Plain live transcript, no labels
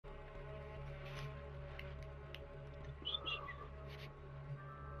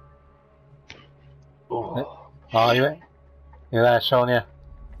Oh, you there, Sonia?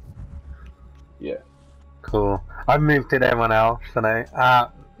 Yeah. Cool. I've moved to everyone else tonight.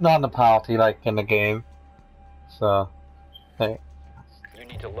 Not in the party, like in the game. So, hey. You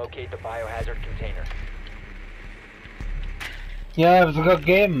need to locate the biohazard container. Yeah, it was a good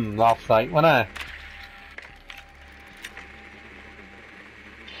game last night, wasn't it?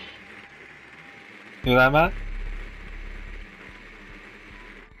 You there, man?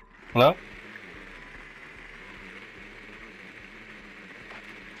 Hello?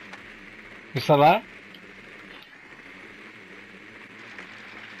 You still there?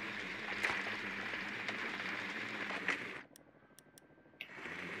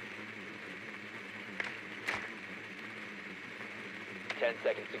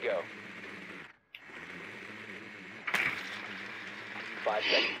 Seconds to go. 5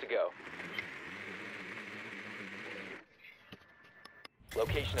 seconds to go.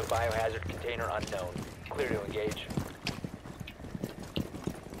 Location of biohazard container unknown. Clear to engage.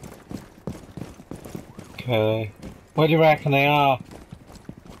 Okay. Where do you reckon they are?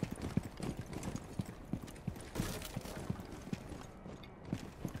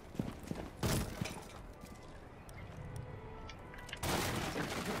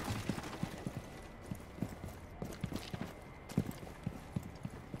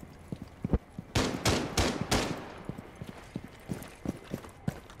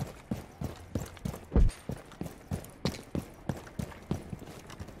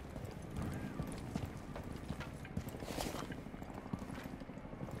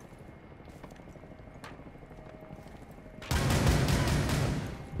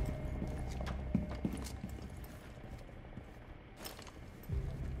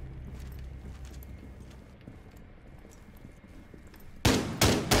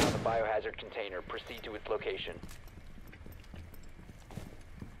 Biohazard container. Proceed to its location.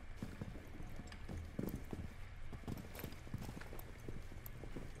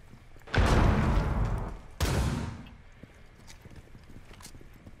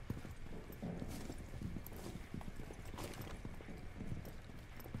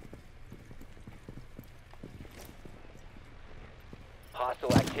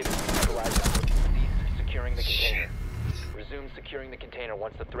 Hostile activity neutralized. Cease securing the container. Resume securing the container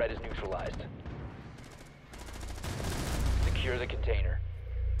once the threat is neutralized. Secure the container.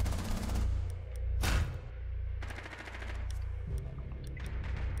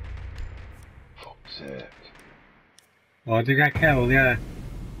 Fuck's sake. Oh, did you get killed? Yeah.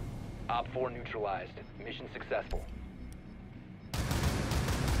 Op 4 neutralized. Mission successful.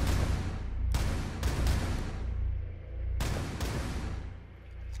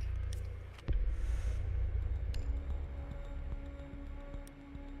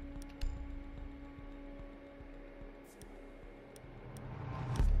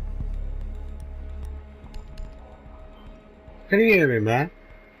 Can you hear me, man?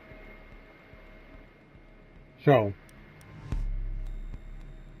 So.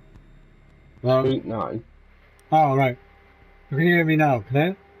 Hello? 8-9. Oh, right. Can you hear me now? Can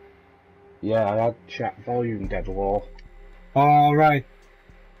you? Yeah, I had chat volume dead low. Oh, right.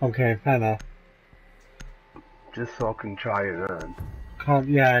 Okay, fair enough. Just so I can try it then.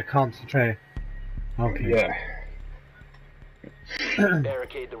 Concentrate. Okay. Yeah.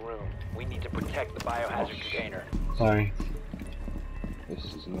 Barricade the room. We need to protect the biohazard container. Sorry. This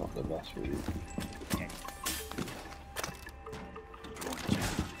is not the best route.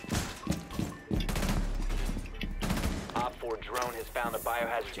 Op 4 drone has found the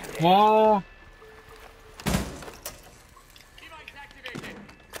biohazard container. What?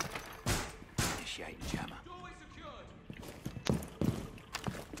 Initiating jammer.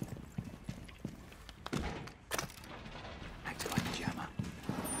 Activate jammer.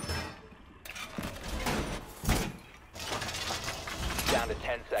 Down to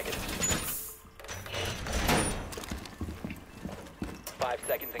 10 seconds. 5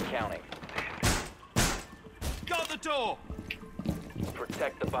 seconds and counting. Got the door!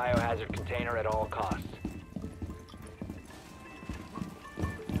 Protect the biohazard container at all costs.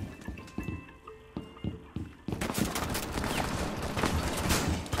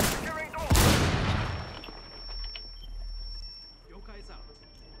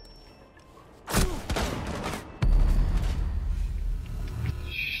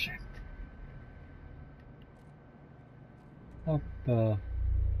 Shit. What the?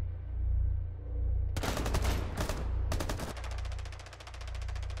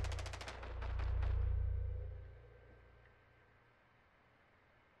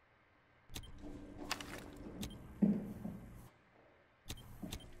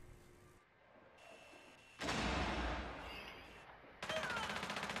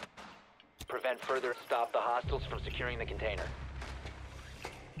 expand further and stop the hostiles from securing the container.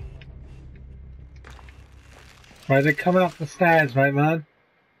 Right, they're coming up the stairs, right, man?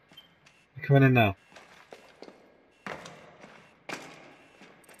 They're coming in now.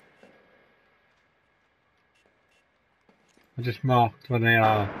 I just marked where they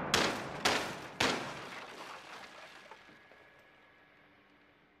are.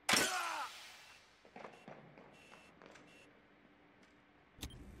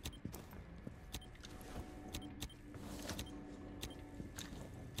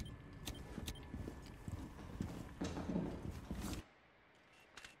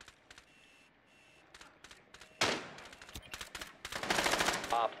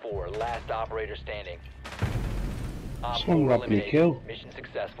 Op 4, last operator standing. Op Someone 4 got me eliminated. killed. Mission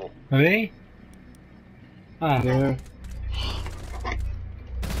successful. Really? Ah. Yeah.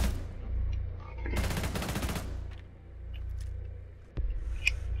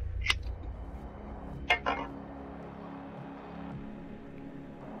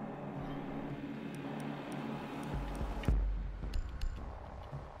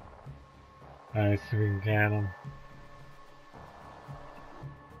 Alright, so we can get them.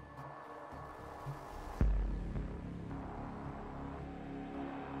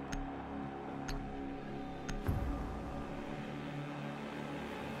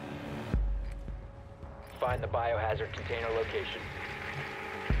 Find the biohazard container location.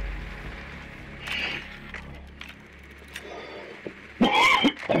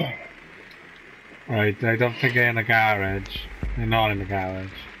 Right, I don't think they're in the garage. They're not in the garage.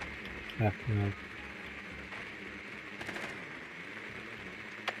 Definitely.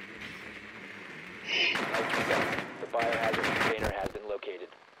 The biohazard container has been located.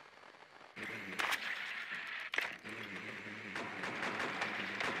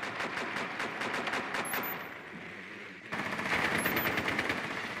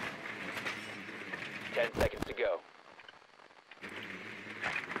 Seconds to go.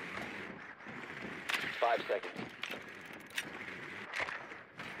 5 seconds.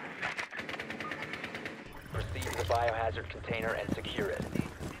 Proceed to the biohazard container and secure it.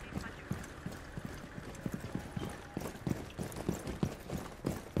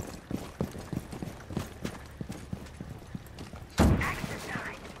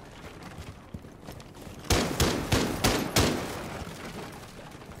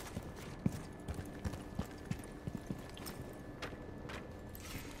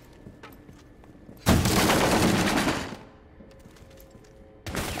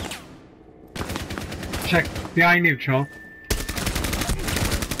 Check behind you, Joe.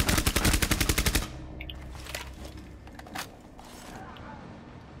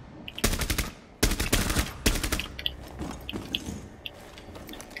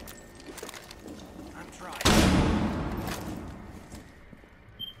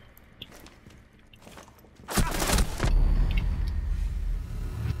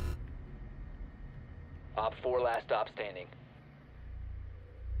 Op 4 last stop standing.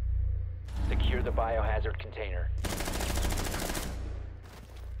 Secure the biohazard container.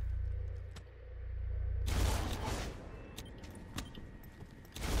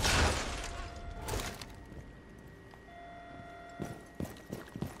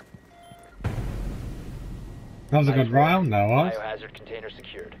 That was a good round, though, was? Biohazard container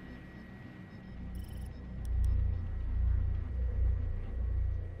secured.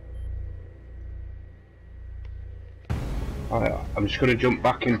 Alright, I'm just gonna jump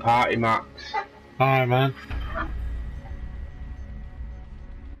back in party, Max. Alright, man.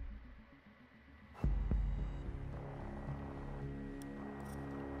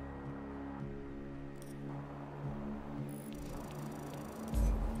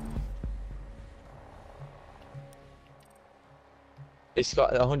 It's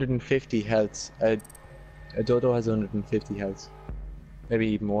got 150 health. A dodo has 150 health. Maybe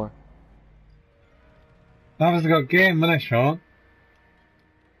even more. That was a good game, wasn't it, Sean?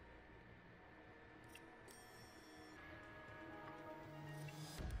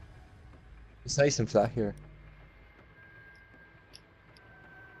 It's nice and flat here.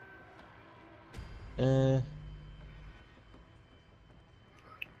 It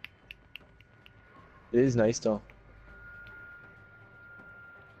is nice though.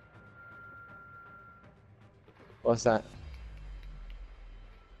 What's that?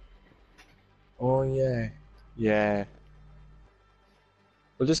 Oh yeah. Yeah.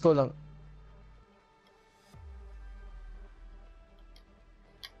 We'll just go along.